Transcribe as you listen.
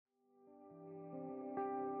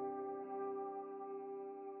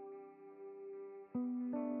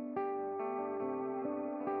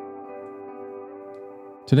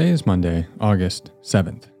Today is Monday, August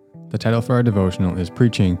 7th. The title for our devotional is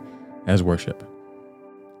Preaching as Worship.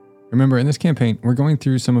 Remember, in this campaign, we're going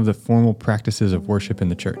through some of the formal practices of worship in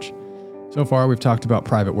the church. So far, we've talked about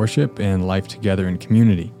private worship and life together in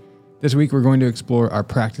community. This week, we're going to explore our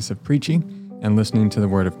practice of preaching and listening to the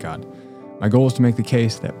Word of God. My goal is to make the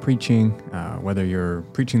case that preaching, whether you're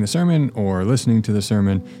preaching the sermon or listening to the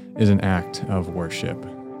sermon, is an act of worship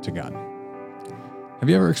to God. Have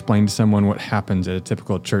you ever explained to someone what happens at a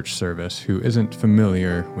typical church service who isn't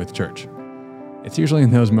familiar with church? It's usually in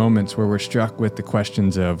those moments where we're struck with the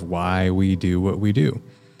questions of why we do what we do.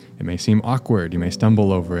 It may seem awkward. You may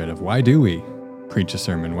stumble over it of why do we preach a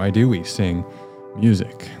sermon? Why do we sing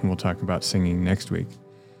music? And we'll talk about singing next week.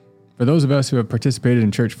 For those of us who have participated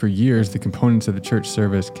in church for years, the components of the church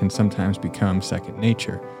service can sometimes become second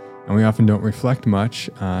nature, and we often don't reflect much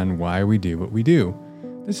on why we do what we do.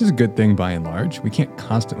 This is a good thing by and large. We can't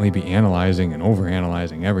constantly be analyzing and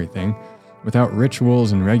overanalyzing everything. Without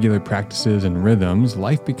rituals and regular practices and rhythms,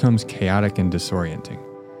 life becomes chaotic and disorienting.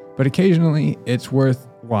 But occasionally, it's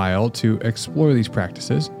worthwhile to explore these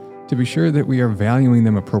practices to be sure that we are valuing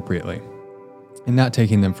them appropriately and not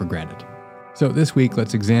taking them for granted. So this week,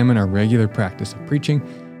 let's examine our regular practice of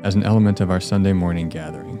preaching as an element of our Sunday morning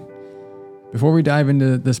gathering. Before we dive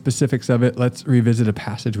into the specifics of it, let's revisit a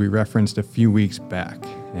passage we referenced a few weeks back.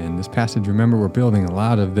 And this passage, remember, we're building a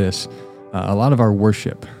lot of our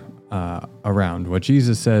worship around what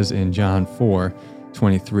Jesus says in John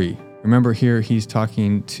 4:23. Remember here, he's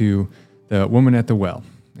talking to the woman at the well,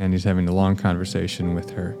 and he's having a long conversation with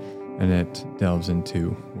her, and it delves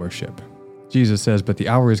into worship. Jesus says, "But the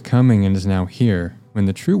hour is coming and is now here, when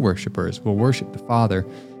the true worshipers will worship the Father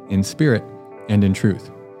in spirit and in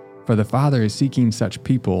truth. For the Father is seeking such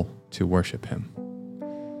people to worship him."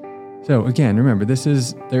 So again, remember,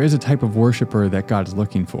 there is a type of worshiper that God is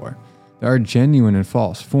looking for. There are genuine and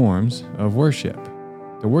false forms of worship.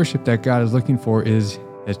 The worship that God is looking for is,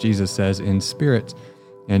 as Jesus says, in spirit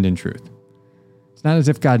and in truth. It's not as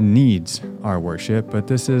if God needs our worship, but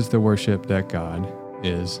this is the worship that God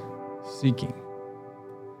is seeking.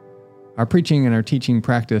 Our preaching and our teaching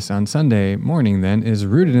practice on Sunday morning, then, is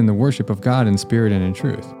rooted in the worship of God in spirit and in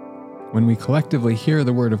truth. When we collectively hear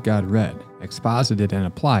the Word of God read, exposited, and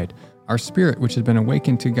applied, our spirit, which has been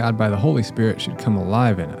awakened to God by the Holy Spirit, should come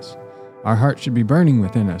alive in us. Our heart should be burning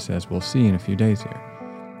within us, as we'll see in a few days here.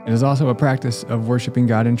 It is also a practice of worshiping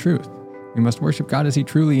God in truth. We must worship God as He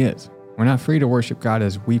truly is. We're not free to worship God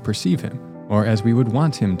as we perceive Him, or as we would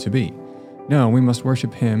want Him to be. No, we must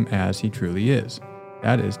worship Him as He truly is.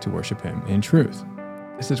 That is, to worship Him in truth.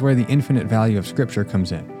 This is where the infinite value of Scripture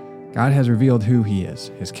comes in. God has revealed who He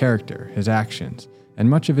is, His character, His actions, and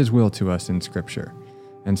much of His will to us in Scripture.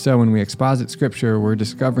 And so when we exposit Scripture, we're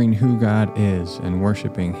discovering who God is and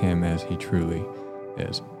worshiping Him as He truly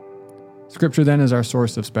is. Scripture then is our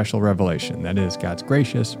source of special revelation. That is, God's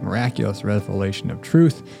gracious, miraculous revelation of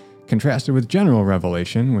truth, contrasted with general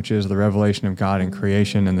revelation, which is the revelation of God in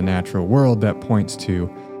creation and the natural world that points to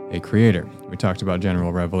a creator. We talked about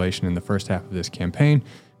general revelation in the first half of this campaign.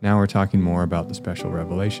 Now we're talking more about the special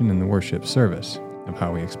revelation in the worship service of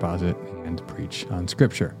how we exposit and preach on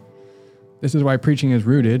Scripture. This is why preaching is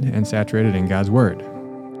rooted and saturated in God's Word.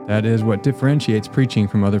 That is what differentiates preaching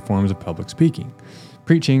from other forms of public speaking.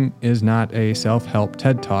 Preaching is not a self-help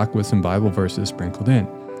TED Talk with some Bible verses sprinkled in.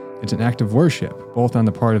 It's an act of worship, both on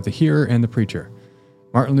the part of the hearer and the preacher.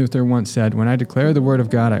 Martin Luther once said, "When I declare the word of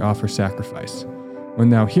God, I offer sacrifice. When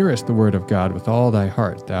thou hearest the word of God with all thy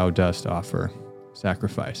heart, thou dost offer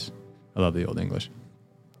sacrifice." I love the Old English.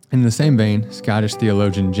 In the same vein, Scottish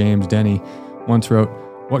theologian James Denny once wrote,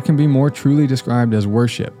 "What can be more truly described as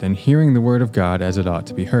worship than hearing the word of God as it ought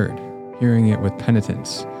to be heard, hearing it with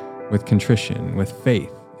penitence, with contrition, with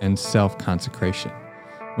faith and self-consecration,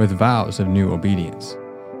 with vows of new obedience?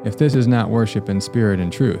 If this is not worship in spirit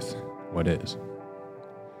and truth, what is?"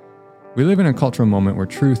 We live in a cultural moment where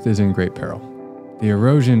truth is in great peril. The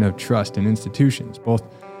erosion of trust in institutions, both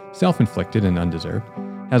self-inflicted and undeserved,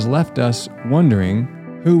 has left us wondering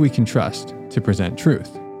who we can trust to present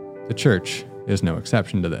truth. The church is no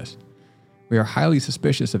exception to this. We are highly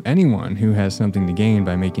suspicious of anyone who has something to gain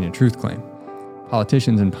by making a truth claim.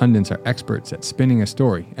 Politicians and pundits are experts at spinning a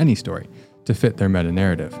story, any story, to fit their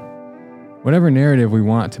meta-narrative. Whatever narrative we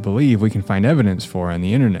want to believe, we can find evidence for on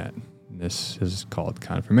the internet. This is called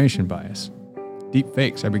confirmation bias. Deep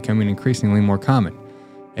fakes are becoming increasingly more common.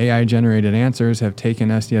 AI-generated answers have taken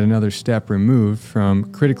us yet another step removed from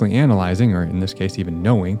critically analyzing, or in this case even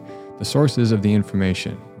knowing, the sources of the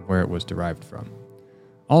information, where it was derived from.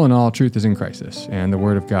 All in all, truth is in crisis, and the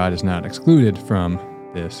Word of God is not excluded from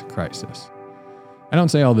this crisis. I don't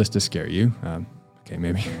say all this to scare you. Okay,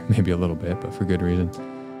 maybe a little bit, but for good reason.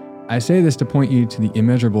 I say this to point you to the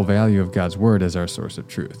immeasurable value of God's word as our source of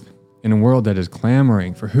truth. In a world that is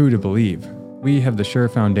clamoring for who to believe, we have the sure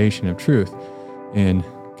foundation of truth in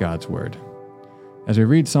God's word. As we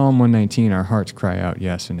read Psalm 119, our hearts cry out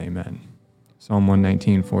yes and amen. Psalm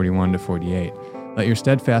 119, 41-48. Let your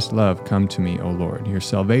steadfast love come to me, O Lord, your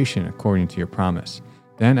salvation according to your promise.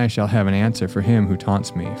 Then I shall have an answer for him who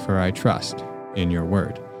taunts me, for I trust in your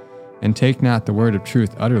word. And take not the word of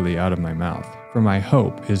truth utterly out of my mouth, for my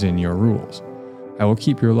hope is in your rules. I will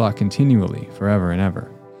keep your law continually, forever and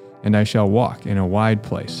ever. And I shall walk in a wide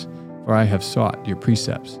place, for I have sought your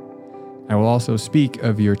precepts. I will also speak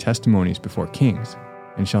of your testimonies before kings,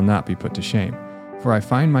 and shall not be put to shame. For I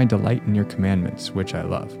find my delight in your commandments, which I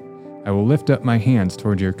love. I will lift up my hands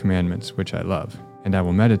toward your commandments, which I love, and I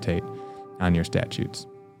will meditate on your statutes.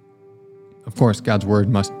 Of course, God's word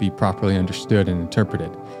must be properly understood and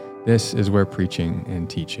interpreted. This is where preaching and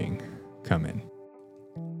teaching come in.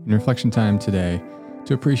 In reflection time today,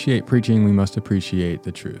 to appreciate preaching, we must appreciate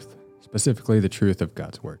the truth, specifically the truth of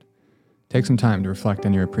God's word. Take some time to reflect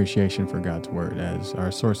on your appreciation for God's word as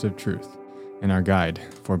our source of truth and our guide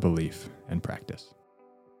for belief and practice.